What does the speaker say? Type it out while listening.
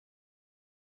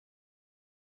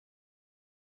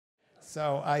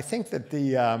So I think that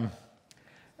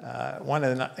one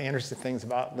of the interesting things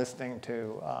about listening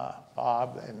to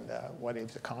Bob and what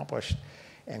he's accomplished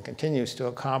and continues to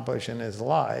accomplish in his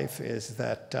life is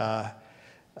that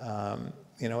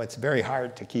it's very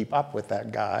hard to keep up with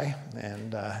that guy,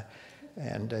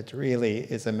 and it really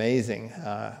is amazing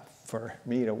for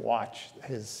me to watch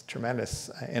his tremendous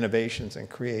innovations and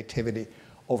creativity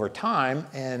over time,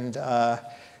 and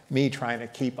me trying to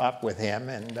keep up with him.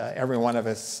 And every one of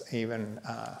us, even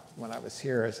when I was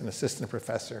here as an assistant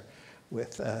professor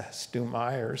with Stu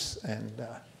Myers and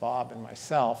Bob and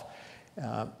myself,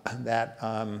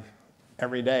 that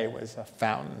every day was a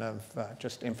fountain of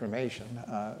just information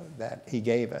that he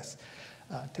gave us.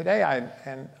 Today,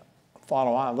 and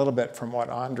follow on a little bit from what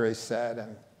Andre said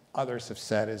and others have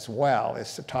said as well,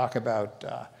 is to talk about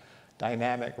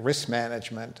dynamic risk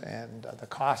management and the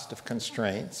cost of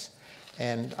constraints.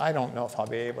 And I don't know if I'll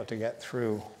be able to get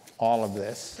through all of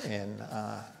this in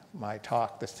my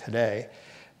talk today,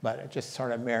 but it just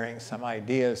sort of marrying some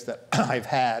ideas that I've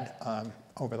had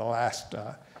over the last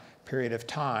period of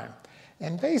time.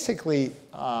 And basically,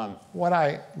 what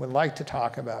I would like to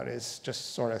talk about is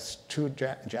just sort of two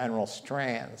general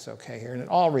strands, okay, here. And it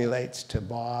all relates to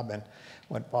Bob and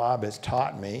what Bob has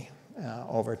taught me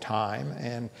over time.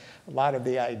 And a lot of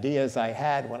the ideas I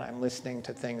had when I'm listening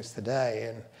to things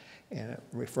today and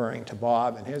referring to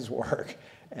Bob and his work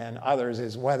and others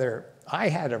is whether I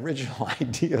had original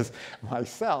ideas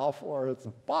myself or it's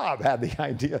Bob had the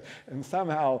idea and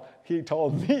somehow he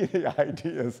told me the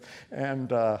ideas, and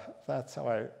that's how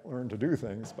I learned to do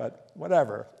things. But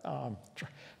whatever,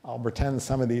 I'll pretend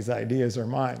some of these ideas are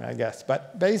mine, I guess.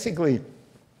 But basically,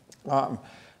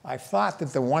 I thought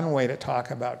that the one way to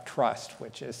talk about trust,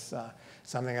 which is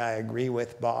something I agree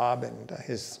with Bob and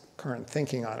his current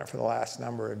thinking on it for the last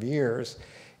number of years,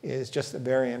 is just a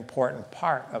very important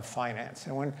part of finance.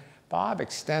 And when Bob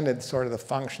extended sort of the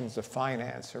functions of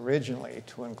finance originally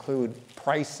to include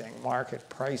pricing, market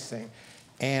pricing,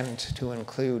 and to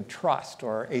include trust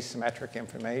or asymmetric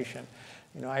information,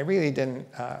 I really didn't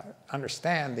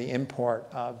understand the import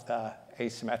of the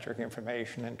asymmetric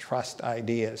information and trust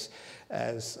ideas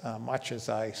as much as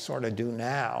I sort of do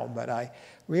now. But I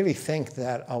really think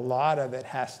that a lot of it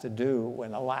has to do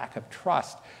with a lack of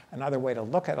trust. Another way to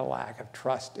look at a lack of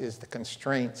trust is the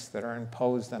constraints that are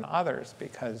imposed on others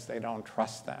because they don't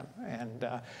trust them. And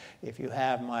if you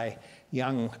have my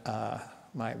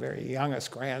very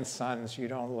youngest grandsons, you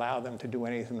don't allow them to do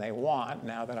anything they want.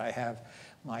 Now that I have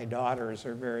my daughters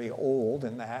are very old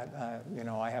and that,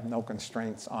 I have no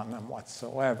constraints on them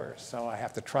whatsoever. So I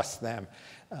have to trust them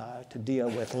to deal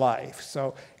with life.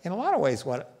 So in a lot of ways,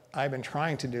 what I've been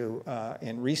trying to do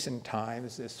in recent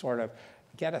times is sort of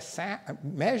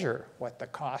measure what the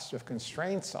cost of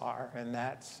constraints are, and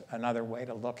that's another way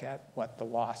to look at what the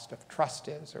loss of trust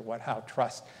is, or how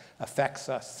trust affects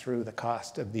us through the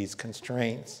cost of these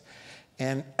constraints.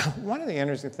 And one of the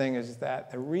interesting things is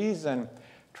that the reason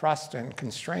trust and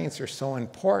constraints are so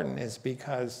important is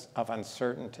because of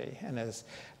uncertainty. And as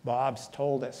Bob's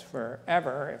told us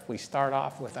forever, if we start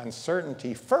off with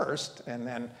uncertainty first and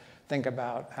then think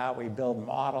about how we build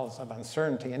models of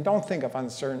uncertainty, and don't think of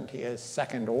uncertainty as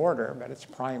second order, but it's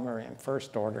primary and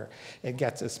first order, it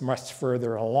gets us much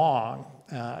further along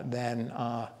than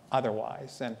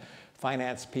otherwise. And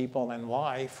finance people in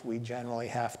life, we generally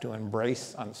have to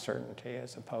embrace uncertainty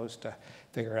as opposed to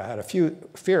figure out how to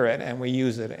fear it, and we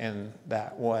use it in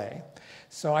that way.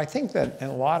 So I think that in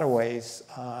a lot of ways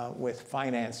with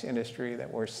finance industry that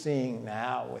we're seeing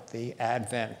now with the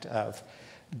advent of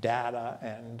data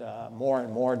and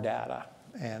more data,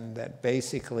 and that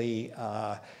basically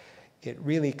it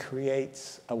really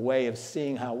creates a way of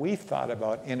seeing how we thought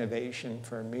about innovation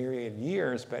for a myriad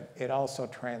years, but it also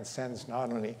transcends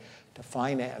not only to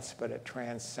finance, but it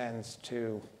transcends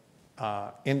to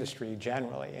industry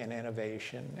generally and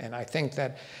innovation. And I think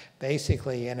that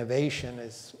basically innovation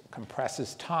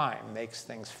compresses time, makes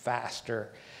things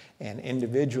faster, and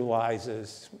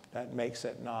individualizes. That makes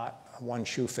it not one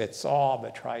shoe fits all,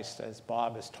 but tries to, as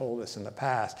Bob has told us in the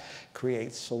past,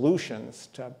 create solutions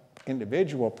to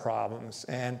individual problems.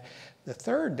 And the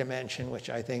third dimension, which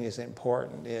I think is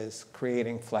important, is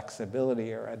creating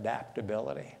flexibility or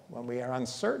adaptability. When we are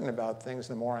uncertain about things,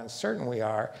 the more uncertain we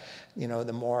are,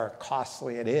 the more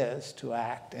costly it is to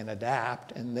act and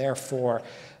adapt. And therefore,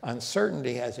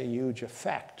 uncertainty has a huge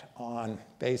effect on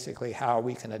basically how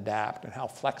we can adapt and how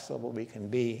flexible we can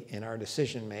be in our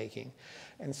decision making.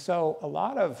 And so a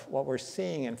lot of what we're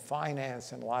seeing in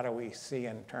finance and a lot of we see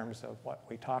in terms of what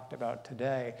we talked about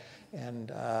today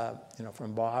and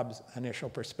from Bob's initial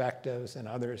perspectives and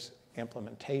others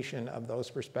implementation of those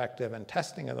perspectives and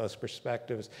testing of those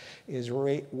perspectives is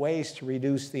ways to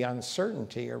reduce the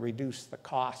uncertainty or reduce the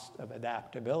cost of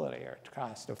adaptability or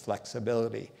cost of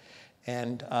flexibility.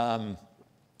 And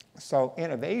so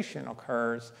innovation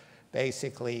occurs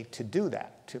basically to do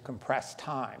that, to compress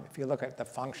time. If you look at the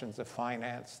functions of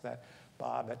finance that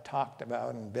Bob had talked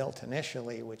about and built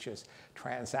initially, which is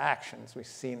transactions. We've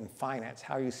seen in finance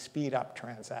how you speed up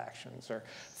transactions, or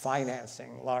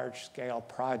financing large-scale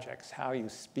projects, how you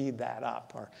speed that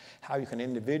up, or how you can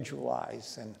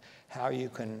individualize and how you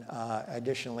can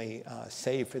additionally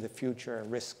save for the future,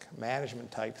 risk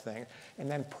management type thing. And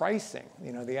then pricing,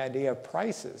 you know, the idea of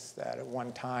prices, that at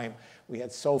one time we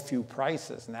had so few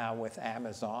prices. Now with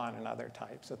Amazon and other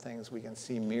types of things, we can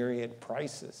see myriad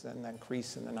prices, and the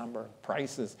increase in the number of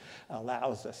prices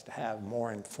allows us to have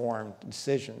more informed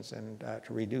decisions and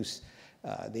to reduce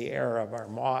the error of our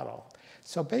model.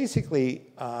 So basically,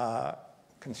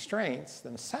 constraints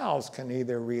themselves can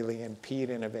either really impede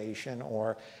innovation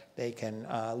or they can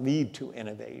lead to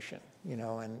innovation, you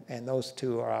know, and those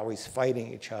two are always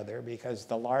fighting each other, because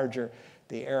the larger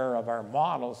the error of our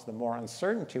models, the more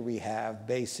uncertainty we have.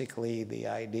 Basically, the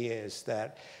idea is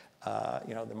that,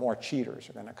 you know, the more cheaters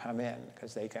are going to come in,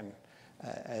 because they can,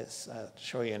 as I'll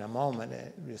show you in a moment,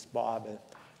 just Bob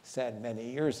said many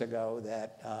years ago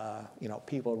that you know,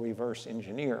 people reverse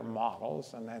engineer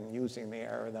models, and then using the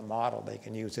error of the model, they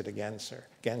can use it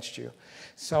against you.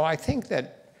 So I think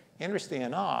that, interesting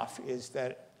enough, is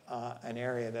that an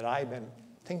area that I've been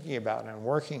thinking about and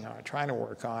working on, trying to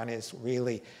work on, is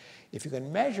really, if you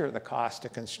can measure the cost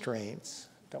of constraints,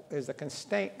 is the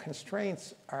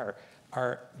constraints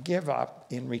are give up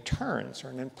in returns, or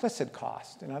an implicit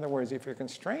cost. In other words, if you're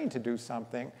constrained to do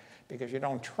something because you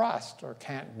don't trust or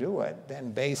can't do it,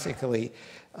 then basically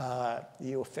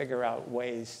you'll figure out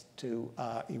ways to,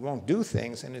 you won't do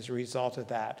things, and as a result of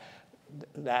that,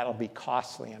 that'll be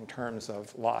costly in terms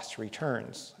of lost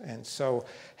returns. And so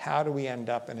how do we end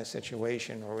up in a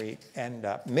situation where we end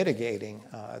up mitigating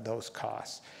those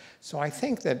costs? So I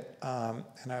think that,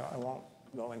 and I won't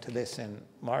go into this in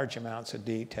large amounts of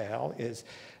detail, is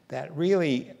that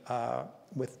really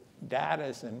with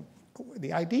data, and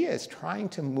the idea is trying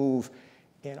to move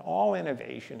in all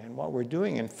innovation and what we're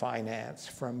doing in finance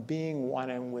from being one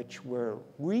in which we're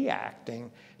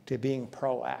reacting to being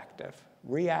proactive.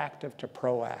 Reactive to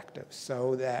proactive,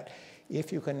 so that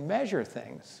if you can measure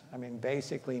things, I mean,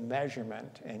 basically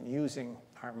measurement and using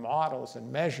our models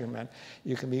and measurement,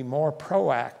 you can be more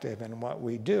proactive in what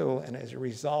we do, and as a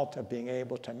result of being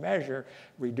able to measure,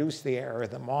 reduce the error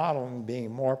of the model, and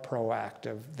being more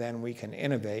proactive, then we can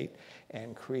innovate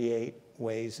and create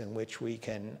ways in which we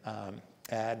can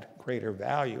add greater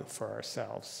value for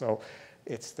ourselves. So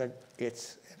it's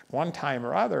one time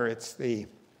or other, it's the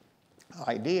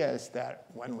idea is that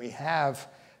when we have,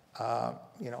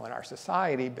 you know, in our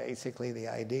society, basically the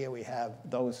idea we have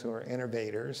those who are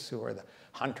innovators, who are the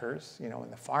hunters, you know,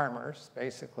 and the farmers.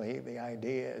 Basically, the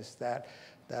idea is that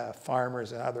the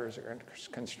farmers and others are going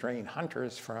to constrain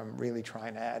hunters from really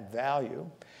trying to add value.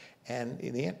 And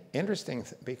the interesting,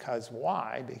 because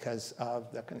why? Because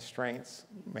of the constraints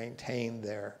maintain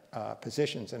their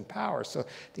positions and power. So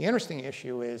the interesting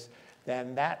issue is,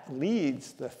 then that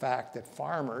leads the fact that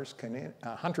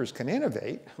hunters can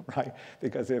innovate, right?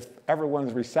 Because if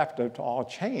everyone's receptive to all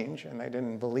change and they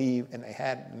didn't believe and they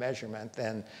had measurement,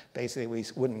 then basically we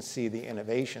wouldn't see the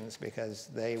innovations because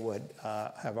they would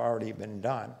have already been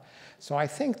done. So I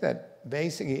think that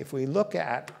basically if we look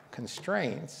at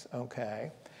constraints,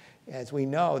 okay, as we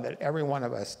know that every one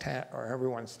of us,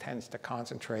 everyone tends to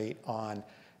concentrate on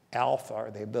alpha,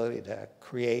 or the ability to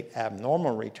create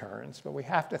abnormal returns, but we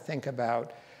have to think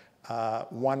about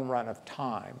one run of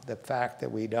time, the fact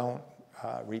that we don't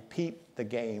repeat the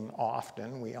game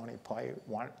often, we only play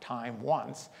one time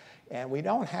once, and we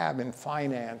don't have in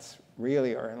finance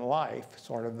really, or in life,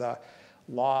 sort of the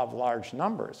law of large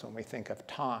numbers when we think of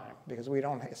time, because we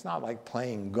don't, it's not like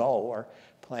playing Go or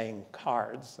playing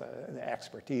cards, the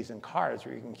expertise in cards,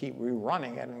 where you can keep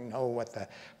rerunning it and know what the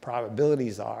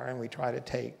probabilities are, and we try to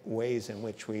take ways in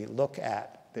which we look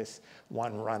at this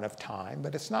one run of time,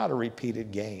 but it's not a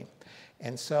repeated game.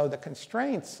 And so the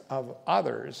constraints of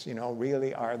others, you know,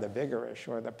 really are the vigorish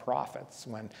or the prophets.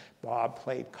 When Bob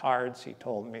played cards, he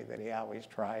told me that he always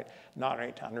tried not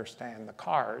only to understand the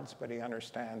cards, but he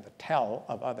understand the tell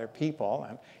of other people,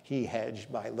 and he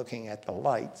hedged by looking at the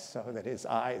lights so that his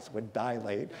eyes would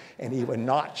dilate and he would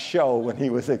not show when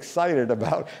he was excited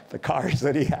about the cards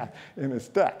that he had in his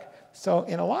deck. So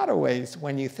in a lot of ways,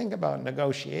 when you think about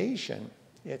negotiation,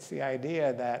 it's the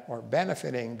idea that, or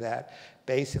benefiting, that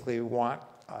basically we want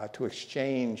to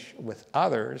exchange with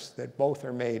others, that both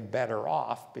are made better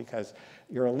off because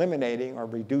you're eliminating or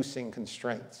reducing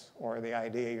constraints, or the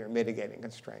idea you're mitigating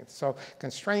constraints. So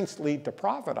constraints lead to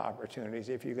profit opportunities.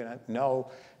 If you're going to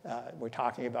know, we're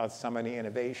talking about some of the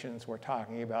innovations we're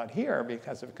talking about here,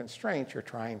 because of constraints, you're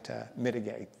trying to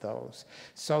mitigate those.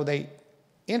 So the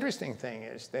interesting thing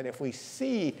is that if we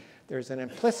see there's an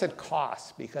implicit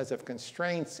cost because of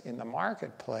constraints in the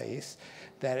marketplace,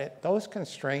 that those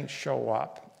constraints show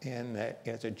up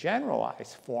as a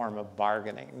generalized form of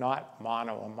bargaining, not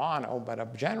mono a mono, but a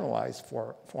generalized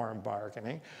form of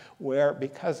bargaining, where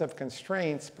because of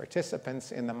constraints,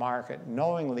 participants in the market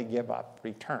knowingly give up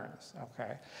returns,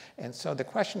 okay? And so the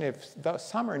question is, though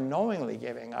some are knowingly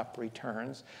giving up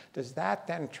returns, does that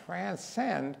then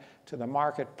transcend to the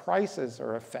market prices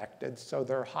are affected, so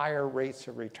there are higher rates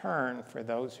of return for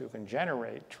those who can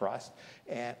generate trust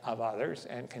of others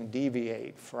and can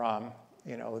deviate from,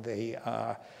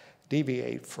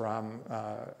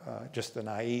 just the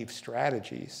naive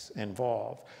strategies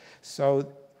involved.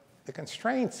 So the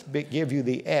constraints give you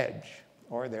the edge,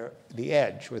 or the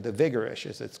edge, or the vigorish,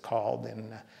 as it's called.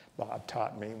 And Bob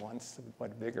taught me once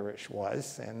what vigorish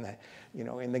was, and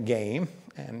in the game,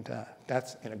 and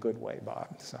that's in a good way,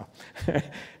 Bob. So,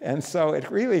 and so it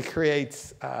really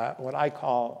creates what I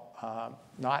call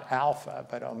not alpha,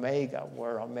 but omega,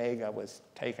 where omega was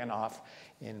taken off,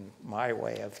 in my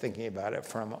way of thinking about it,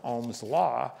 from Ohm's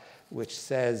law, which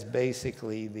says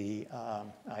basically the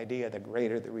idea, the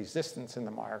greater the resistance in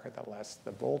the market, the less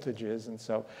the voltage is, and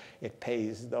so it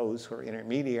pays those who are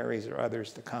intermediaries or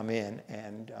others to come in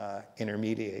and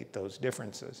intermediate those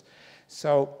differences.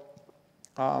 So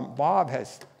Bob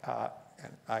has,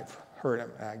 and I've heard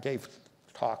him, I gave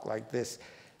a talk like this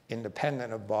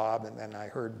independent of Bob, and then I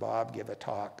heard Bob give a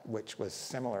talk which was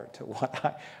similar to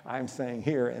what I'm saying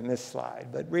here in this slide.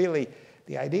 But really,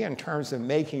 the idea in terms of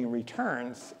making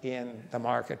returns in the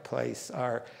marketplace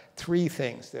are three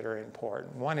things that are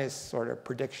important. One is sort of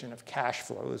prediction of cash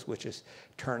flows, which is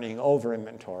turning over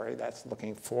inventory. That's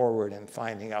looking forward and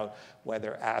finding out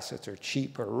whether assets are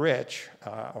cheap or rich,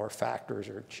 or factors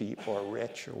are cheap or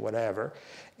rich or whatever.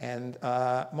 And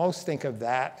most think of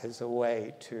that as a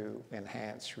way to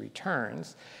enhance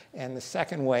returns. And the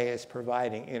second way is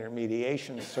providing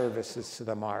intermediation services to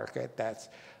the market. That's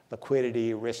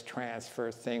liquidity, risk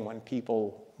transfer thing. When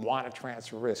people want to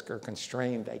transfer risk or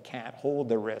constrained, they can't hold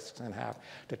the risks and have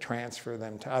to transfer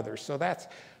them to others. So that's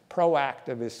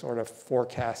proactive, is sort of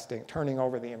forecasting, turning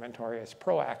over the inventory as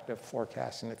proactive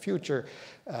forecasting the future.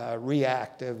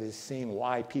 Reactive is seeing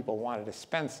why people want to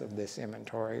dispense of this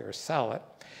inventory or sell it.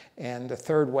 And the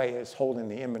third way is holding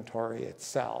the inventory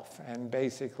itself. And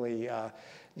basically, I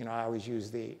always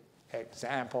use the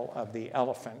example of the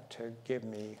elephant to give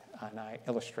me an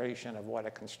illustration of what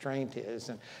a constraint is.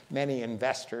 And many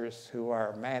investors who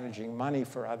are managing money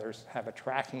for others have a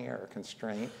tracking error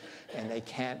constraint, and they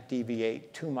can't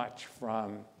deviate too much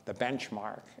from the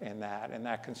benchmark in that. And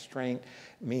that constraint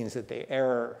means that the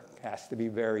error has to be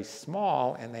very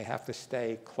small, and they have to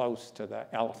stay close to the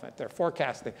elephant. They're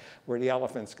forecasting where the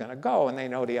elephant's going to go, and they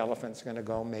know the elephant's going to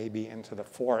go maybe into the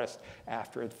forest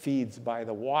after it feeds by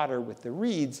the water with the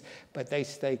reeds, but they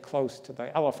stay close to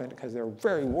the elephant because they're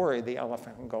very worried the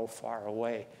elephant can go far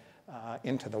away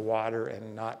into the water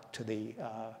and not to the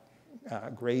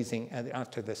grazing,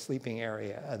 to the sleeping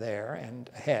area there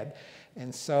and ahead.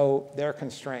 And so they're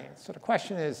constrained. So the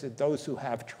question is that those who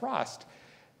have trust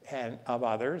of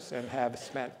others and have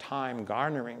spent time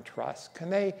garnering trust, can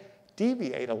they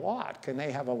deviate a lot? Can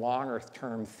they have a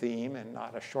longer-term theme and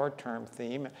not a short-term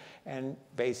theme? And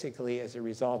basically, as a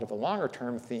result of a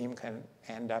longer-term theme, can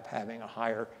end up having a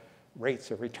higher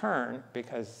rates of return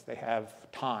because they have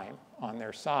time on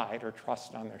their side or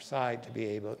trust on their side to be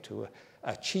able to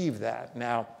achieve that.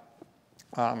 Now,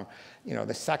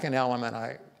 the second element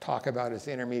I talk about is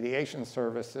intermediation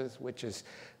services, which is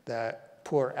the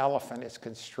poor elephant is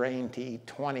constrained to eat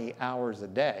 20 hours a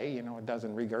day. It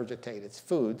doesn't regurgitate its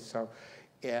food. So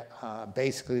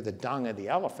basically, the dung of the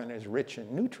elephant is rich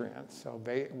in nutrients. So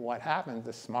what happens,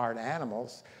 the smart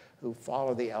animals who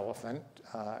follow the elephant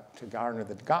to garner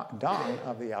the dung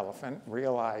of the elephant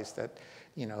realize that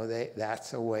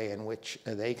that's a way in which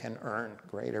they can earn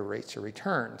greater rates of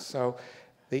return. So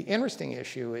the interesting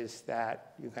issue is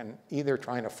that you can either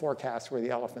trying to forecast where the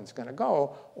elephant's going to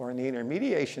go, or in the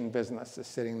intermediation business is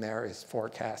sitting there is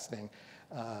forecasting,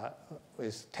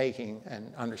 is taking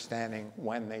and understanding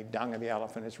when the dung of the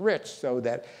elephant is rich, so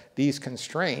that these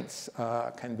constraints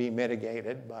can be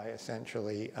mitigated by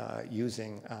essentially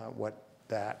using what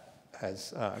that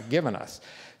has given us.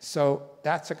 So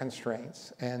that's a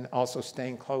constraint, and also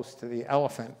staying close to the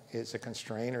elephant is a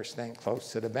constraint, or staying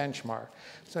close to the benchmark.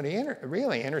 So the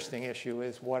really interesting issue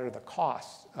is, what are the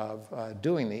costs of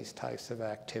doing these types of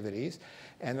activities?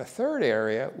 And the third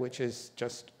area, which is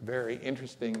just very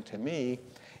interesting to me,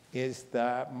 is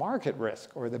the market risk,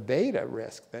 or the beta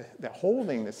risk, the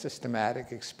holding the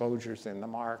systematic exposures in the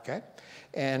market.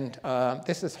 And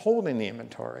this is holding the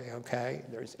inventory, okay?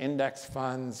 There's index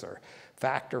funds or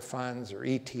factor funds or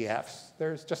ETFs.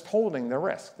 There's just holding the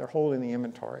risk. They're holding the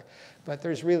inventory. But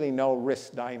there's really no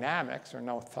risk dynamics or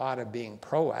no thought of being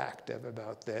proactive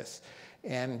about this.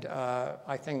 And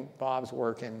I think Bob's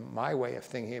work, and my way of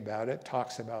thinking about it,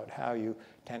 talks about how you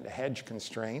tend to hedge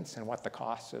constraints and what the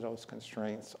costs of those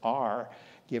constraints are,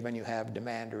 given you have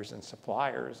demanders and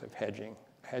suppliers of hedging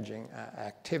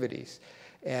activities.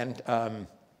 And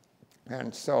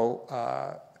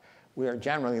so we are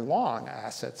generally long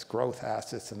assets, growth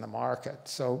assets in the market.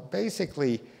 So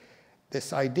basically,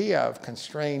 this idea of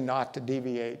constrained not to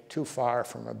deviate too far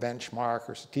from a benchmark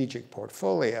or strategic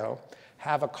portfolio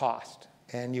have a cost.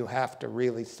 And you have to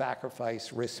really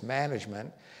sacrifice risk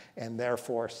management and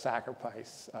therefore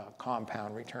sacrifice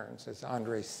compound returns. As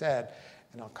Andre said,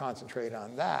 and I'll concentrate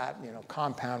on that,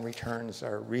 compound returns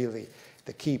are really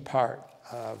the key part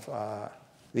of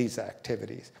these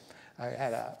activities. I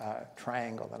had a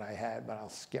triangle that I had, but I'll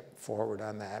skip forward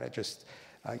on that.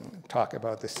 I can talk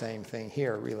about the same thing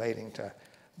here relating to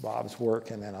Bob's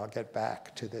work, and then I'll get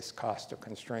back to this cost of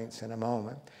constraints in a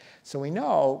moment. So we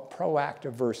know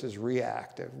proactive versus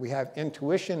reactive. We have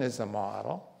intuition as a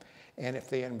model, and if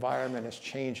the environment is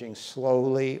changing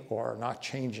slowly or not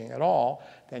changing at all,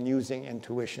 then using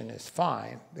intuition is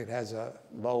fine. It has a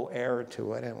low error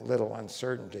to it and little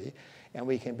uncertainty, and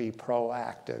we can be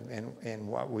proactive in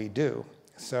what we do.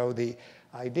 So the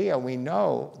idea, we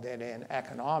know that in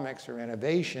economics or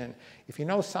innovation, if you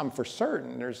know some for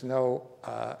certain, there's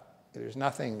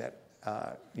nothing that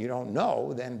you don't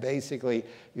know, then basically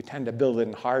you tend to build it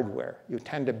in hardware. You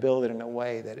tend to build it in a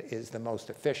way that is the most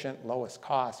efficient, lowest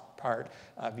cost part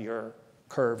of your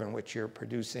curve in which you're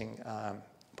producing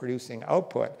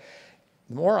output.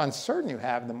 The more uncertain you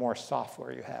have, the more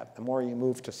software you have. The more you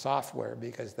move to software,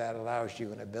 because that allows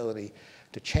you an ability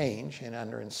to change. And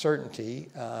under uncertainty,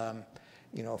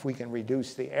 if we can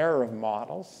reduce the error of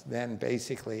models, then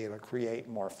basically it'll create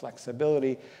more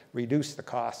flexibility, reduce the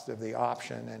cost of the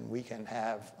option, and we can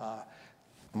have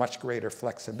much greater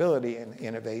flexibility in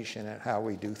innovation and how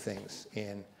we do things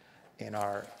in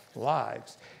our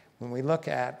lives. When we look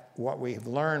at what we've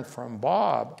learned from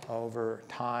Bob over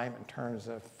time in terms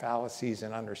of fallacies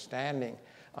and understanding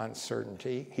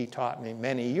uncertainty, he taught me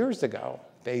many years ago,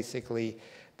 basically,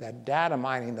 that data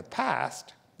mining the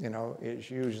past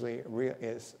is usually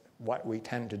is what we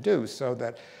tend to do, so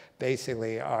that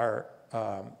basically our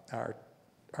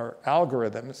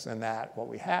algorithms and that what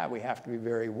we have to be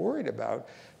very worried about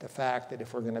the fact that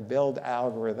if we're going to build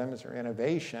algorithms or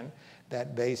innovation,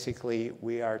 that basically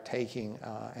we are taking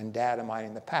and data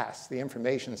mining the past. The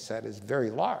information set is very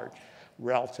large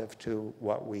relative to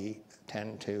what we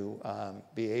tend to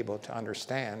be able to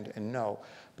understand and know,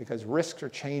 because risks are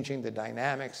changing, the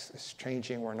dynamics is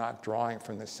changing, we're not drawing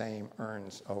from the same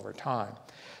urns over time.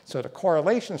 So the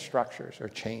correlation structures are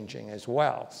changing as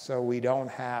well. So we don't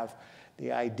have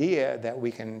the idea that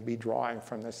we can be drawing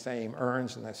from the same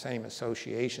urns and the same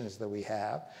associations that we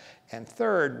have. And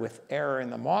third, with error in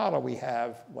the model, we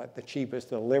have what the cheapest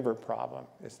to deliver problem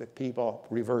is, that people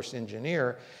reverse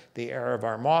engineer the error of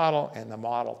our model, and the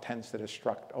model tends to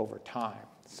destruct over time.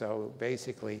 So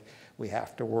basically, we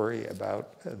have to worry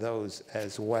about those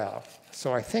as well.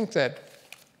 So I think that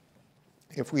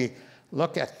if we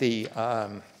look at the,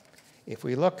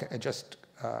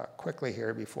 quickly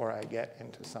here before I get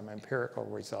into some empirical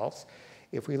results,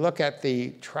 if we look at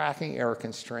the tracking error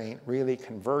constraint, really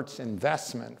converts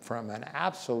investment from an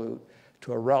absolute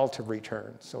to a relative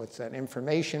return. So it's an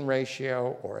information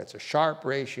ratio, or it's a Sharpe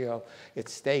ratio.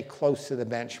 It's stay close to the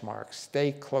benchmark,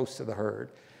 stay close to the herd.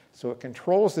 So it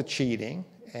controls the cheating,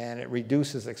 and it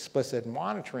reduces explicit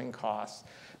monitoring costs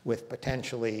with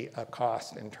potentially a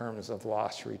cost in terms of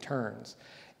lost returns.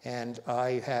 And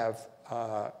I have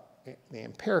the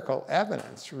empirical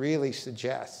evidence really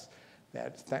suggests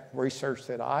that research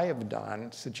that I have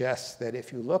done suggests that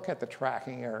if you look at the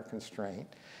tracking error constraint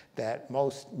that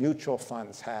most mutual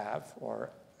funds have,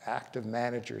 or active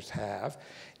managers have,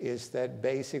 is that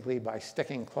basically by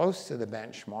sticking close to the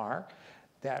benchmark,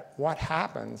 that what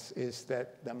happens is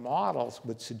that the models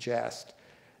would suggest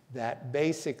that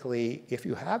basically if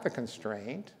you have a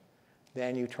constraint,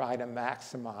 then you try to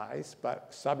maximize,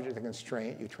 but subject to the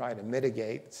constraint, you try to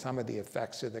mitigate some of the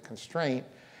effects of the constraint.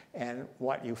 And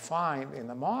what you find in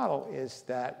the model is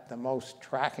that the most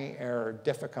tracking error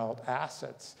difficult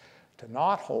assets to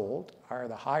not hold are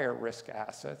the higher risk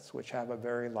assets, which have a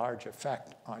very large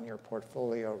effect on your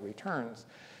portfolio returns.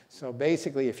 So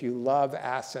basically, if you love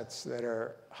assets that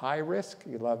are high risk,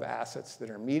 you love assets that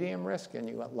are medium risk, and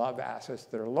you love assets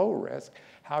that are low risk,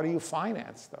 how do you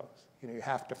finance those? You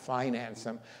have to finance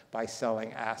them by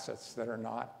selling assets that are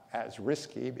not as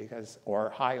risky or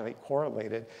highly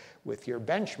correlated with your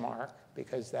benchmark,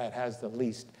 because that has the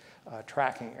least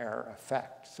tracking error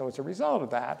effect. So as a result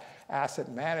of that,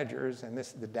 asset managers, and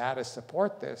the data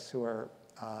support this, who are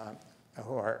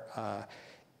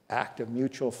active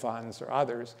mutual funds or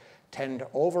others, tend to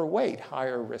overweight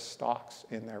higher risk stocks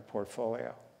in their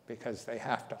portfolio because they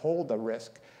have to hold the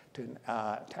risk to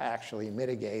actually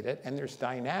mitigate it. And there's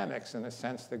dynamics in the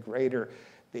sense the greater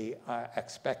the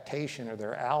expectation or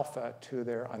their alpha to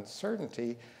their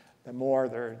uncertainty, the more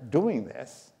they're doing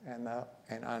this. And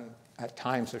at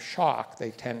times of shock,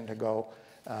 they tend to go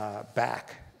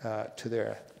back to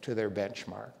their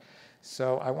benchmark.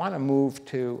 So I want to move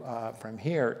to, from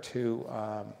here to,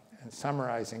 and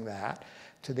summarizing that,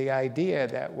 to the idea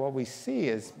that what we see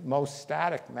is most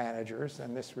static managers,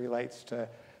 and this relates to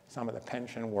some of the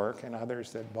pension work and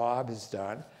others that Bob has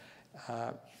done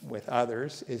with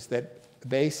others, is that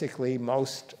basically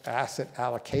most asset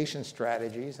allocation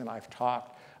strategies, and I've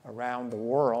talked around the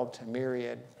world to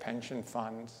myriad pension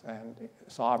funds and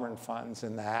sovereign funds,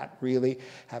 and that really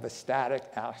have a static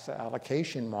asset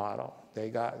allocation model.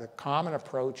 The common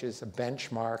approach is a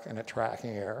benchmark and a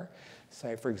tracking error.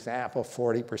 Say, for example,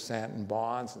 40% in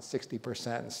bonds and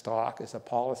 60% in stock is a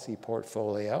policy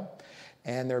portfolio.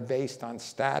 And they're based on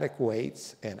static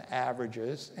weights and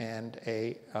averages and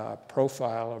a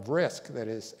profile of risk that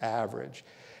is average.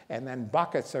 And then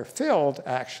buckets are filled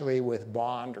actually with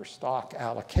bond or stock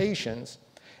allocations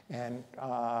and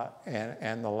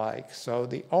the like. So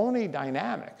the only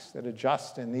dynamics that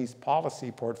adjust in these policy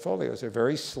portfolios are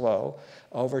very slow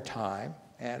over time,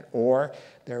 or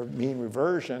they're mean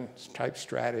reversion type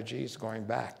strategies going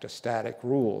back to static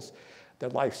rules. The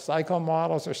life cycle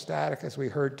models are static, as we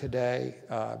heard today,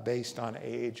 based on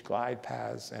age, glide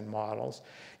paths, and models.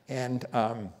 And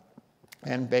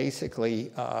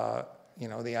basically,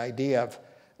 the idea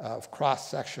of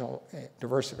cross-sectional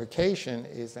diversification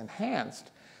is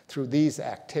enhanced through these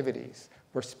activities.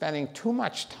 We're spending too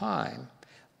much time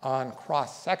on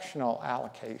cross-sectional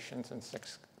allocations and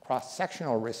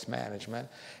cross-sectional risk management,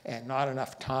 and not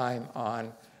enough time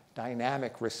on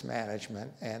dynamic risk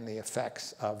management and the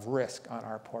effects of risk on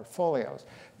our portfolios.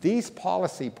 These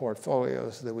policy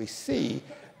portfolios that we see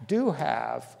do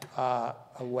have a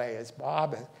way, as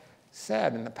Bob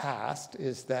said in the past,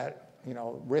 is that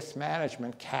risk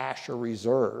management, cash or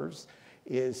reserves,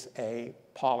 is a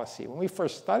policy. When we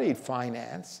first studied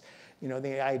finance,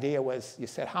 the idea was, you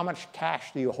said, how much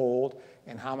cash do you hold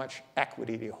and how much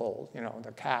equity do you hold?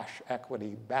 The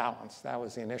cash-equity balance. That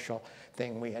was the initial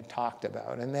thing we had talked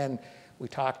about. And then we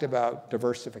talked about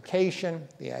diversification,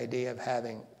 the idea of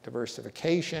having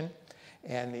diversification,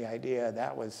 and the idea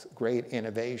that was great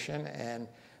innovation. And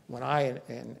when I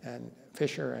and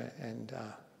Fisher and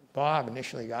Bob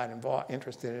initially got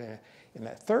interested in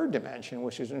that third dimension,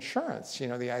 which is insurance,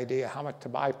 the idea how much to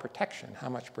buy protection, how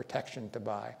much protection to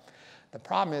buy. The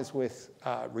problem is with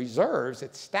reserves,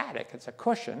 it's static, it's a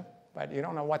cushion, but you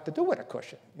don't know what to do with a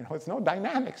cushion. It's no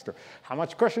dynamics to how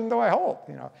much cushion do I hold?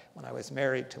 When I was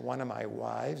married to one of my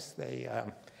wives, they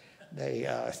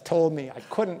told me I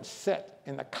couldn't sit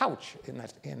in the couch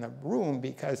in the room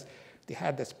because they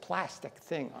had this plastic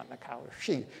thing on the couch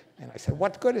sheet. And I said,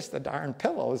 what good is the darn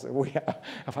pillows that we have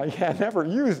if I can't never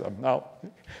use them? No,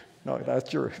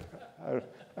 that's your, I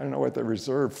don't know what they're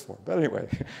reserved for. But anyway,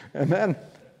 and then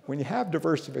when you have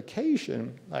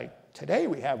diversification, like today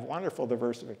we have wonderful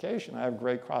diversification. I have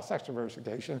great cross-sector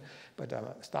diversification, but the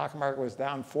stock market was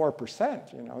down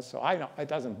 4%, so it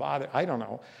doesn't bother. I don't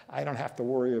know. I don't have to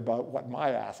worry about what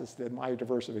my assets did. My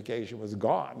diversification was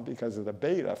gone because of the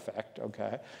beta effect,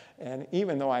 okay? And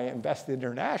even though I invested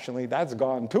internationally, that's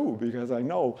gone too, because I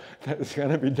know that it's going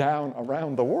to be down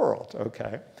around the world,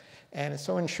 okay? And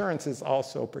so insurance is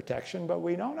also protection, but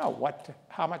we don't know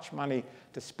how much money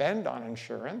to spend on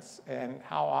insurance and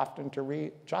how often to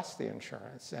readjust the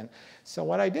insurance. And so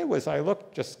what I did was I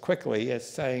looked just quickly at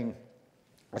saying,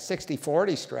 a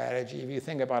 60-40 strategy, if you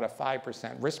think about a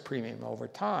 5% risk premium over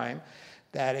time,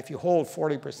 that if you hold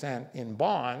 40% in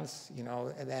bonds,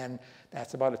 then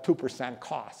that's about a 2%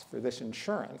 cost for this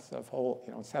insurance of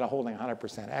instead of holding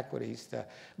 100% equities to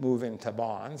move into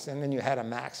bonds. And then you had a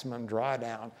maximum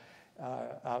drawdown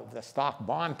of the stock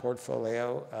bond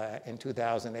portfolio in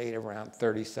 2008 around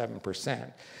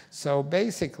 37%. So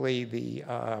basically the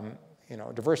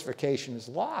diversification is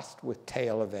lost with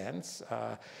tail events.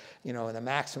 And the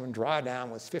maximum drawdown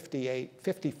was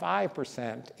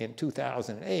 55% in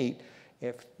 2008.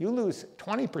 If you lose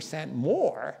 20%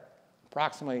 more,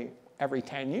 approximately every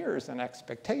 10 years in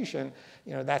expectation,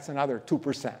 that's another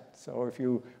 2%. So if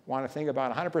you want to think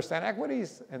about 100%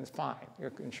 equities, and it's fine.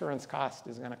 Your insurance cost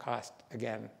is going to cost,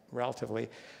 again, relatively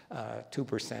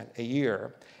 2% a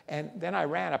year. And then I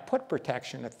ran a put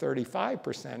protection at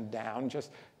 35% down, just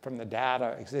from the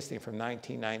data existing from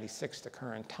 1996 to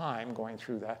current time, going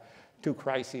through the two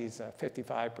crises,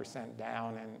 55%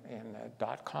 down in the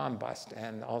dot-com bust,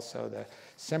 and also the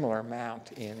similar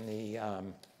amount in the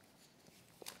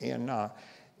in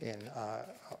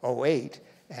 08.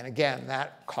 And again,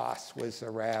 that cost was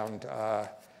around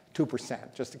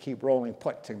 2%, just to keep rolling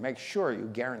put, to make sure you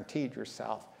guaranteed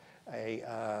yourself a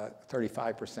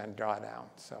 35% drawdown.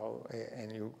 So,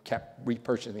 and you kept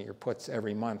repurchasing your puts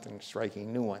every month and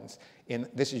striking new ones.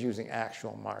 This is using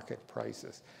actual market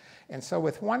prices. And so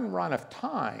with one run of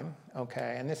time,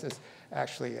 okay, and this is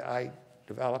actually, I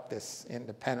developed this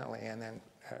independently and then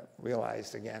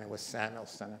realized again it was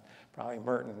Samuelson, and probably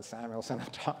Merton and Samuelson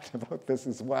have talked about this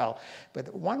as well.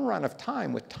 But one run of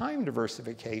time with time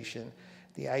diversification,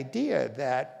 the idea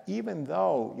that even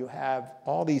though you have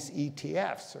all these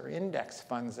ETFs or index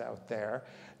funds out there,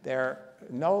 there's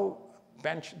no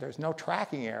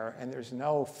tracking error and there's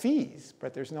no fees,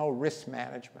 but there's no risk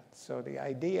management. So the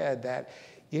idea that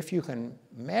if you can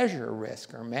measure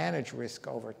risk or manage risk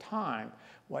over time,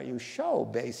 what you show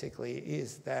basically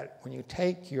is that when you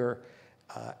take your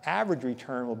average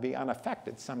return will be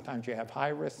unaffected. Sometimes you have high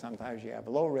risk, sometimes you have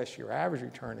low risk. Your average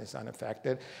return is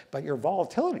unaffected, but your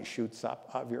volatility shoots up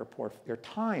of your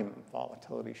time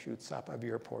volatility shoots up of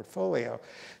your portfolio.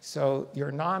 So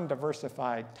your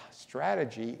non-diversified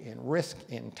strategy in risk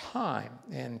in time.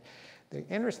 And the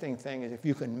interesting thing is if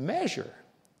you can measure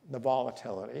the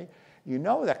volatility, you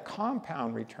know that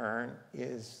compound return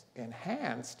is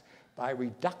enhanced by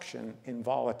reduction in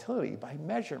volatility, by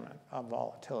measurement of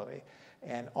volatility,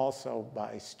 and also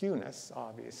by skewness,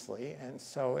 obviously. And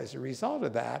so as a result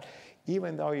of that,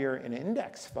 even though you're in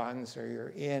index funds or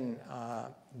you're in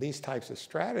these types of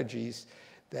strategies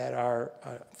that are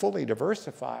fully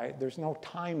diversified, there's no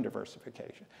time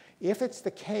diversification. If it's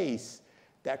the case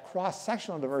that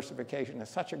cross-sectional diversification is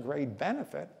such a great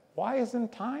benefit, why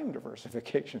isn't time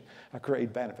diversification a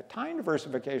great benefit? Time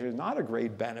diversification is not a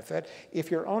great benefit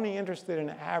if you're only interested in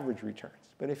average returns.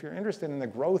 But if you're interested in the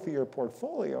growth of your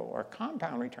portfolio or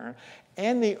compound return,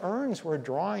 and the earns we're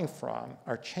drawing from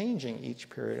are changing each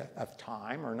period of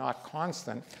time or not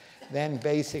constant, then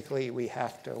basically we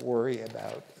have to worry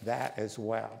about that as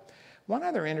well. One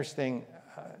other interesting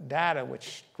data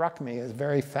which struck me as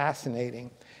very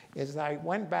fascinating is that I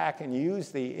went back and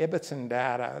used the Ibbotson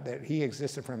data that he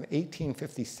existed from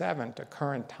 1857 to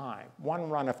current time, one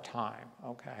run of time,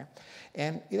 okay?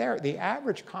 And there, the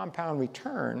average compound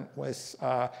return was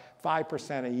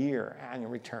 5% a year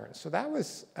annual return. So that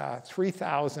was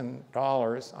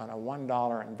 $3,000 on a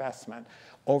 $1 investment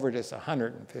over just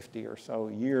 150 or so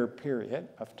year period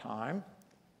of time.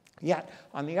 Yet,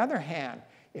 on the other hand,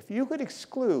 if you could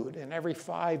exclude in every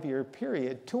 5-year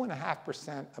period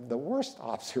 2.5% of the worst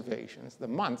observations, the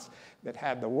months that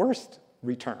had the worst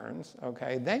returns,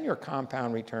 okay, then your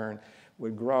compound return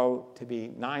would grow to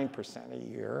be 9% a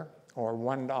year, or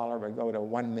 $1 would go to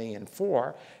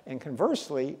 $1,000,004. And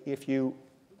conversely, if you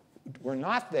were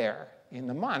not there in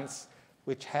the months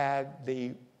which had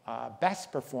the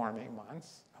best performing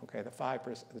months, okay, the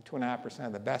 2.5%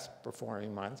 of the best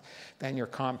performing months, then your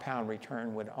compound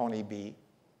return would only be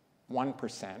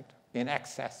 1% in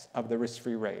excess of the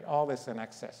risk-free rate. All this in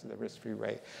excess of the risk-free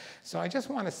rate. So I just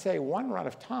want to say one run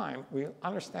of time, we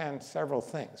understand several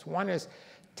things. One is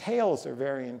tails are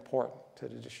very important to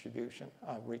the distribution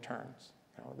of returns.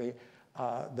 You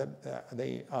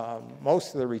know,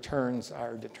 most of the returns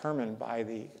are determined by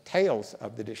the tails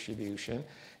of the distribution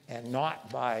and not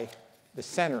by the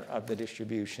center of the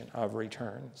distribution of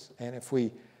returns. And if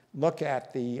we look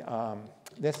at the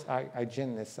I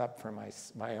ginned this up for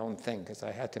my own thing because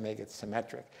I had to make it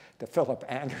symmetric to Philip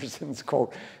Anderson's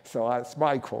quote. So it's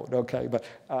my quote, okay. But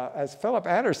as Philip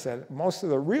Anderson said, most of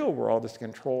the real world is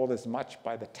controlled as much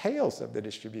by the tails of the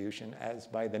distribution as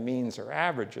by the means or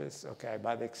averages, okay,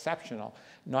 by the exceptional,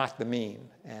 not the mean,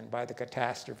 and by the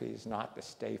catastrophes, not the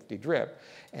safety drip.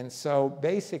 And so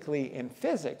basically in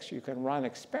physics, you can run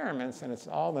experiments, and it's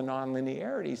all the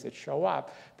nonlinearities that show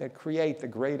up that create the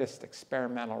greatest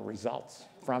experimental results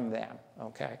from them,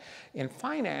 okay? In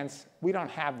finance, we don't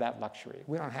have that luxury.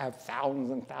 We don't have thousands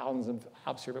and thousands of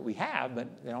observations. We have, but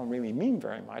they don't really mean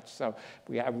very much. So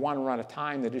we have one run at a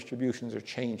time. The distributions are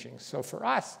changing. So for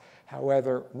us,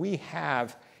 however, we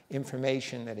have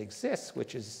information that exists,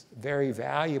 which is very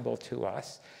valuable to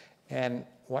us. And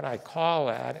what I call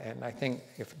that, and I think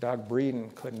if Doug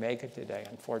Breeden could make it today,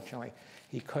 unfortunately,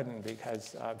 he couldn't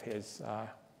because of his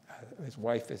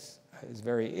wife is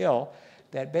very ill,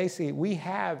 that basically we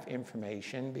have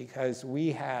information because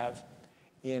we have,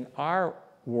 in our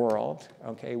world,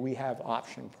 okay, we have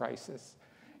option prices.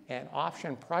 And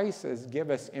option prices give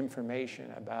us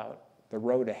information about the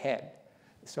road ahead.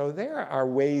 So there are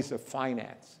ways of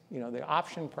finance. You know, the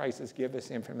option prices give us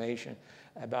information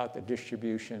about the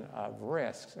distribution of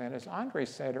risks. And as Andre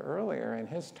said earlier in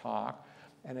his talk,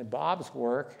 and in Bob's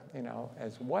work, you know,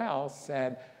 as well,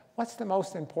 said, what's the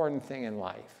most important thing in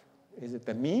life? Is it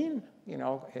the mean? You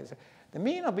know, the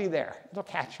mean will be there. It'll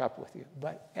catch up with you.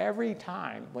 But every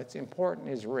time, what's important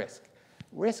is risk.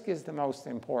 Risk is the most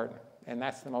important. And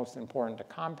that's the most important to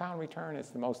compound return.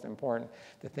 It's the most important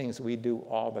to things we do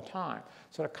all the time.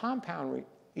 So to compound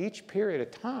each period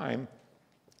of time,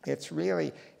 it's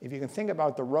really, if you can think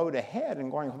about the road ahead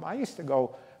and going home, I used to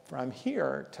go from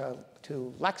here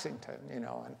to Lexington, you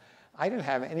know, and I didn't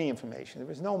have any information. There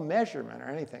was no measurement or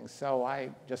anything. So I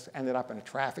just ended up in a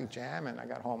traffic jam, and I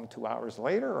got home 2 hours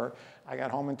later, or I got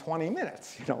home in 20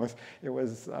 minutes. You know, it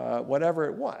was whatever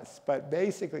it was. But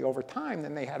basically, over time,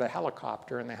 then they had a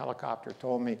helicopter, and the helicopter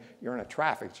told me, you're in a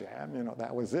traffic jam. You know,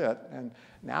 that was it. And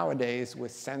nowadays,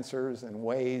 with sensors and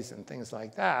Waze and things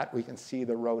like that, we can see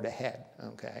the road ahead,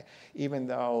 okay? Even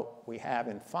though we have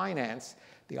in finance,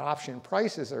 the option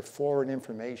prices are forward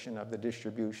information of the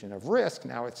distribution of risk.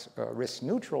 Now it's a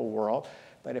risk-neutral world,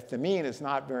 but if the mean is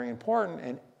not very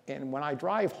important, and when I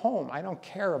drive home, I don't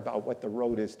care about what the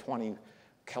road is 20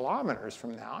 kilometers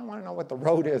from now. I want to know what the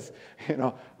road is, you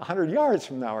know, 100 yards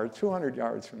from now, or 200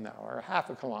 yards from now, or half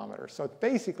a kilometer. So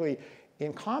basically,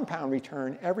 in compound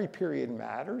return, every period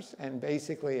matters, and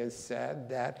basically is said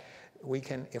that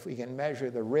if we can measure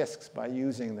the risks by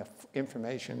using the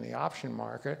information in the option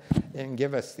market, then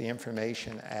give us the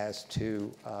information as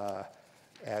to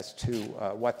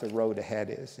what the road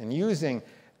ahead is. And using,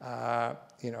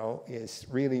 you know, is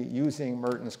really using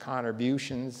Merton's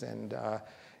contributions and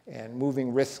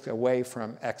moving risk away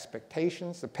from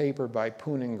expectations. The paper by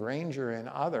Poon and Granger and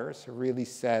others have really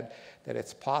said that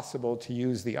it's possible to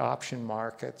use the option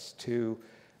markets to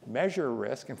measure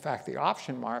risk. In fact, the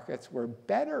option markets were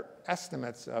better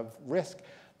estimates of risk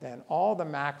than all the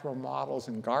macro models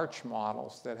and Garch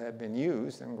models that had been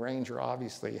used. And Granger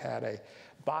obviously had a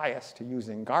bias to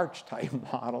using Garch-type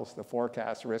models to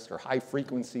forecast risk, or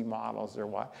high-frequency models, or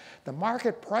what. The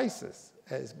market prices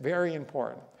is very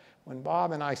important. When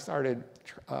Bob and I started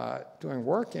doing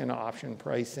work in option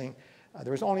pricing,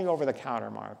 there was only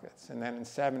over-the-counter markets. And then in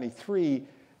 '73,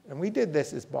 and we did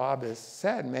this, as Bob has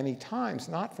said many times,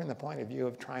 not from the point of view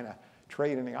of trying to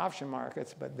trade in the option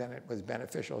markets, but then it was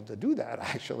beneficial to do that,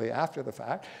 actually, after the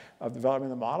fact of developing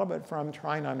the model, but from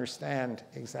trying to understand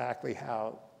exactly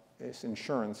how this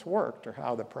insurance worked, or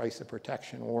how the price of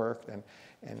protection worked,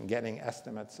 and getting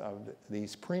estimates of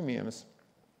these premiums.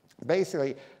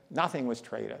 Basically, nothing was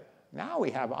traded. Now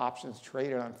we have options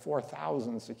traded on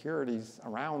 4,000 securities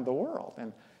around the world.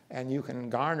 And you can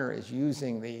garner as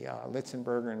using the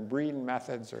Litzenberger and Breeden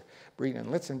methods, or Breeden and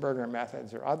Litzenberger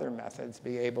methods, or other methods,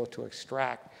 be able to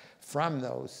extract from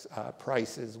those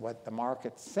prices what the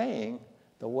market's saying,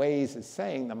 the Waze is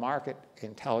saying, the market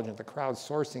intelligence, the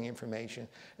crowdsourcing information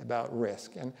about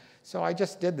risk. And so I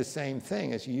just did the same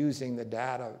thing as using the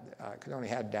data, because I only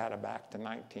had data back to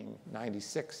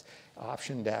 1996,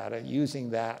 option data, using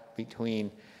that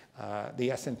between the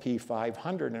S&P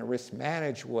 500 in a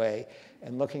risk-managed way,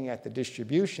 and looking at the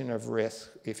distribution of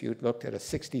risk if you looked at a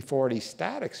 60-40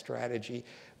 static strategy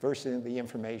versus the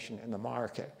information in the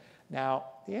market. Now,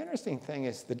 the interesting thing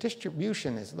is the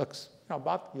distribution looks, you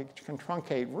know, you can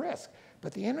truncate risk,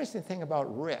 but the interesting thing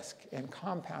about risk and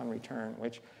compound return,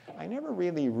 which I never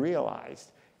really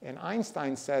realized, and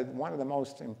Einstein said one of the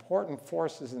most important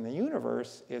forces in the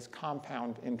universe is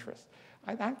compound interest.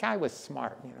 That guy was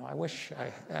smart, you know. I wish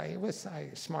he was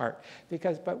smart.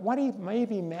 But what he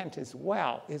maybe meant as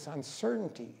well is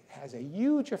uncertainty has a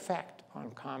huge effect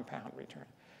on compound return.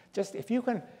 Just if you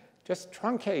can just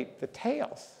truncate the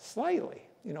tails slightly,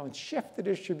 you know, and shift the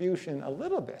distribution a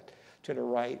little bit to the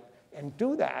right, and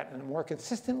do that in a more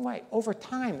consistent way, over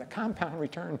time, the compound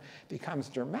return becomes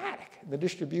dramatic. The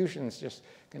distributions just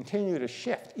continue to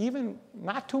shift, even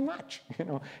not too much. You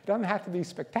know, it doesn't have to be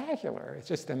spectacular. It's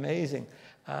just amazing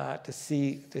to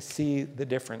see the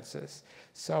differences.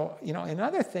 So, you know,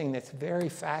 another thing that's very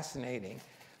fascinating,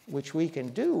 which we can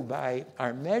do by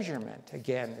our measurement,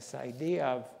 again, this idea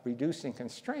of reducing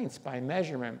constraints by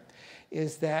measurement,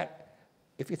 is that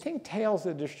if you think tails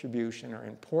of distribution are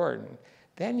important,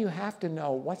 then you have to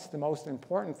know what's the most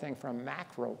important thing from a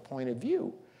macro point of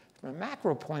view. From a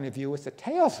macro point of view, it's the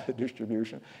tails of the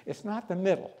distribution. It's not the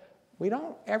middle.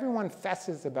 Everyone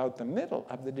fesses about the middle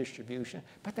of the distribution,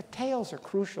 but the tails are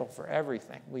crucial for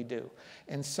everything we do.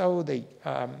 And so the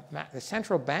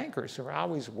central bankers who are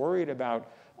always worried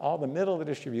about all the middle of the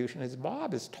distribution, as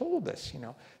Bob has told us, you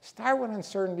know, start with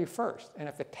uncertainty first. And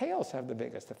if the tails have the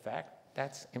biggest effect,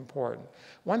 that's important.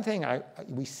 One thing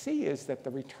we see is that the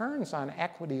returns on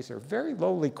equities are very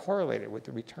lowly correlated with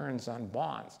the returns on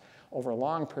bonds over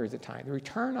long periods of time. The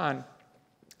return on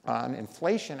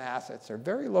inflation assets are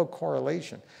very low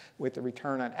correlation with the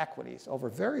return on equities over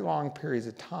very long periods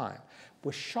of time.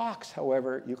 With shocks,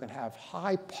 however, you can have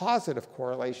high positive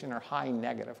correlation or high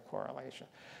negative correlation.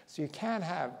 So you can't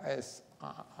have, as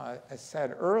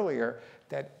said earlier,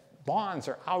 that bonds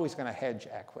are always going to hedge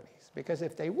equities. Because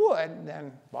if they would,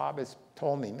 then Bob has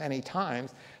told me many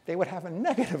times, they would have a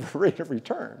negative rate of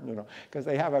return, you know, because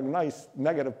they have a nice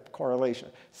negative correlation.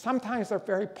 Sometimes they're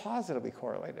very positively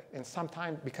correlated, and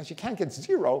sometimes, because you can't get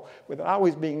zero without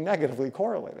always being negatively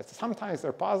correlated. So sometimes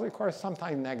they're positively correlated,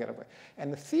 sometimes negatively.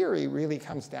 And the theory really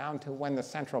comes down to when the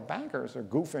central bankers are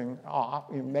goofing off,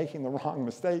 you're making the wrong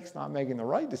mistakes, not making the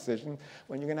right decision,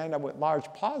 when you're going to end up with large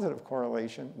positive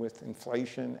correlation with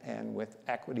inflation and with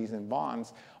equities and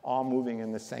bonds, all moving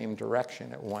in the same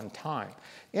direction at one time.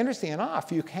 Interesting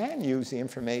enough, you can use the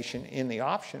information in the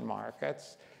option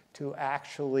markets to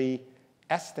actually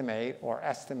estimate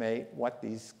what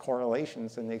these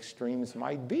correlations and the extremes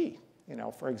might be. You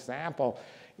know, for example,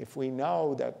 if we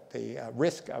know that the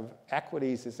risk of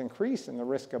equities is increased and the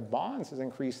risk of bonds is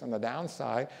increased on the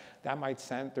downside, that might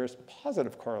send there's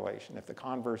positive correlation. If the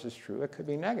converse is true, it could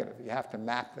be negative. You have to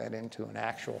map that into an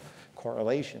actual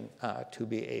correlation to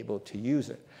be able to use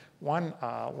it. One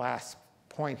last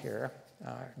point here,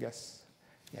 I guess,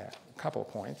 yeah, a couple of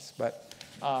points, but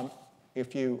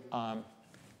if you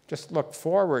just look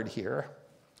forward here,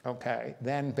 okay,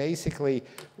 then basically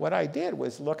what I did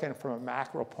was looking from a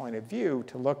macro point of view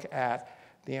to look at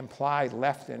the implied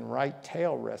left and right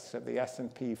tail risks of the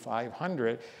S&P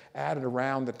 500 at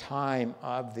around the time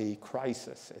of the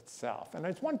crisis itself. And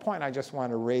there's one point I just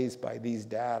want to raise by these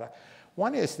data.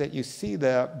 One is that you see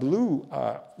the blue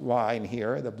line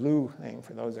here, the blue thing,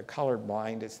 for those that are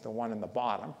colorblind, it's the one in the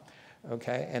bottom.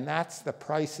 Okay, and that's the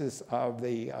prices of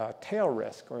the tail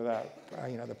risk, or the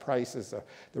the prices of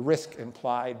the risk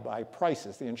implied by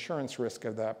prices, the insurance risk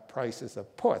of the prices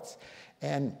of puts.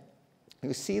 And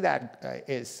you see that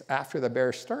is after the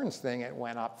Bear Stearns thing, it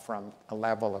went up from a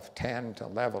level of 10 to a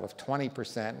level of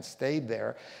 20% and stayed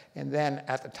there. And then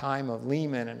at the time of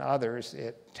Lehman and others,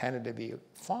 it tended to be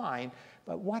fine.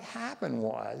 But what happened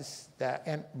was that,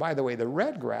 and by the way, the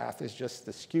red graph is just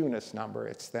the skewness number.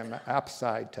 It's the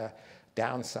upside to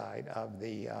downside of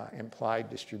the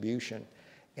implied distribution.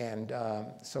 And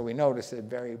so we noticed a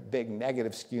very big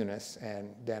negative skewness,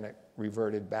 and then it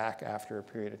reverted back after a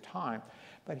period of time.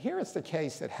 But here it's the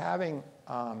case that having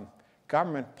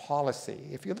government policy,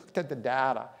 if you looked at the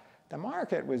data, the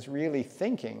market was really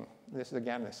thinking, this is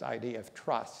again this idea of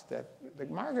trust, that the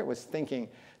market was thinking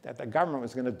that the government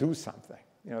was going to do something.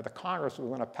 You know, the Congress was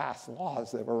going to pass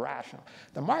laws that were rational.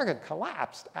 The market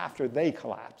collapsed after they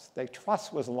collapsed. The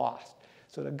trust was lost.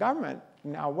 So the government,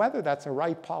 now whether that's a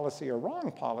right policy or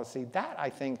wrong policy, that I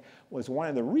think was one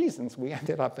of the reasons we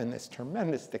ended up in this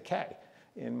tremendous decay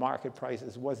in market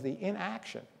prices, was the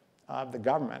inaction of the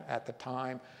government at the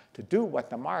time to do what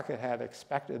the market had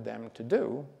expected them to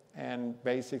do, and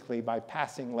basically by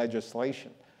passing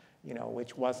legislation, you know,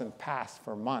 which wasn't passed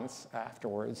for months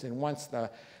afterwards. And once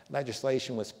the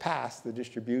legislation was passed, the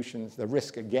distributions, the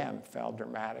risk again fell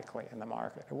dramatically in the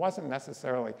market. It wasn't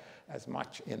necessarily as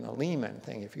much in the Lehman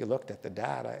thing, if you looked at the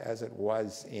data, as it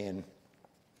was in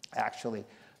actually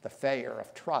the failure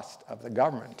of trust of the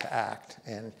government to act.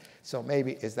 And so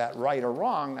maybe, is that right or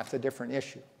wrong? That's a different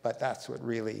issue. But that's what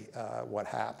really what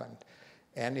happened.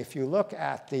 And if you look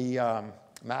at the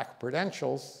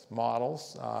macroprudential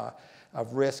models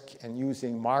of risk and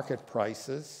using market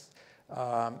prices,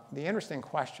 the interesting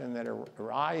question that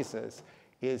arises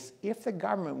is if the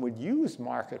government would use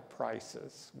market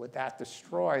prices, would that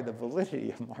destroy the validity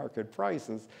of market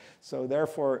prices? So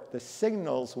therefore, the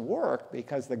signals work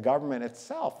because the government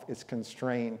itself is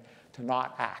constrained to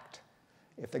not act.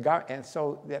 And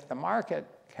so that the market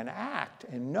can act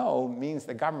and know means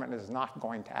the government is not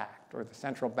going to act, or the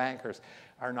central bankers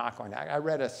are not going to act. I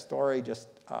read a story just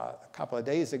a couple of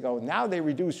days ago. Now they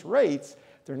reduce rates.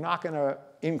 They're not going to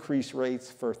increase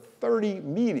rates for 30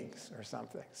 meetings or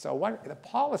something. So the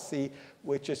policy,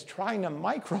 which is trying to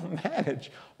micromanage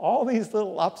all these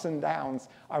little ups and downs,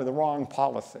 are the wrong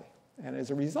policy. And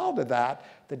as a result of that,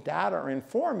 the data are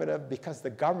informative because the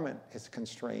government is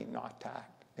constrained not to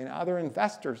act. And other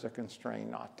investors are constrained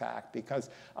not to act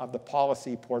because of the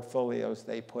policy portfolios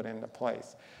they put into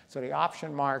place. So the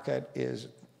option market is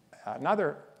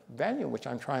another venue, which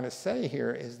I'm trying to say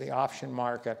here is the option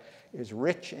market is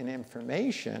rich in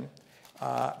information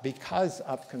because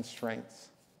of constraints,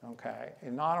 okay?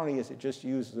 And not only is it just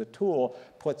used as a tool,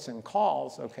 puts and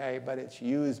calls, okay, but it's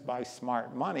used by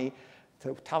smart money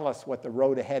to tell us what the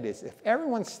road ahead is. If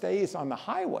everyone stays on the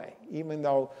highway, even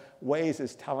though Waze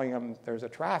is telling them there's a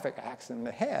traffic accident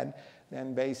ahead,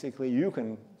 then basically you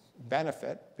can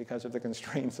benefit because of the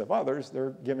constraints of others.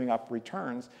 They're giving up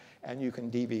returns, and you can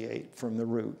deviate from the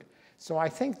route. So I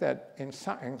think that in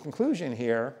conclusion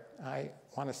here, I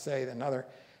want to say another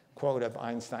quote of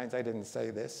Einstein's. I didn't say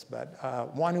this,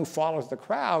 but one who follows the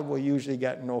crowd will usually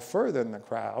get no further than the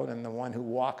crowd, and the one who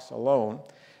walks alone,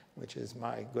 which is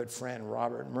my good friend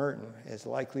Robert Merton, is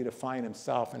likely to find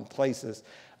himself in places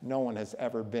no one has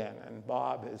ever been. And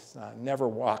Bob has never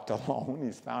walked alone.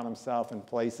 He's found himself in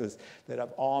places that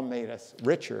have all made us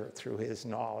richer through his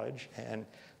knowledge and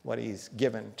what he's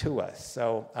given to us.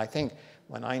 So I think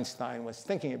when Einstein was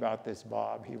thinking about this,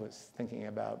 Bob, he was thinking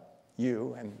about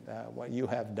you and what you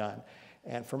have done.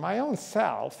 And for my own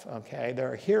self, okay,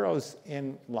 there are heroes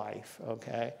in life,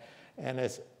 okay? And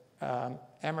as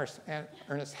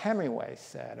Ernest Hemingway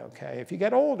said, okay, if you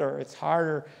get older, it's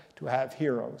harder to have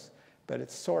heroes, but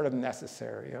it's sort of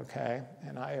necessary, okay?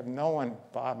 And I have known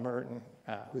Bob Merton,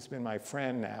 who's been my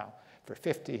friend now for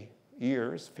 50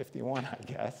 years, 51, I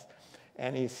guess,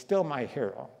 and he's still my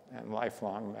hero and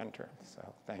lifelong mentor.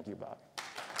 So thank you, Bob.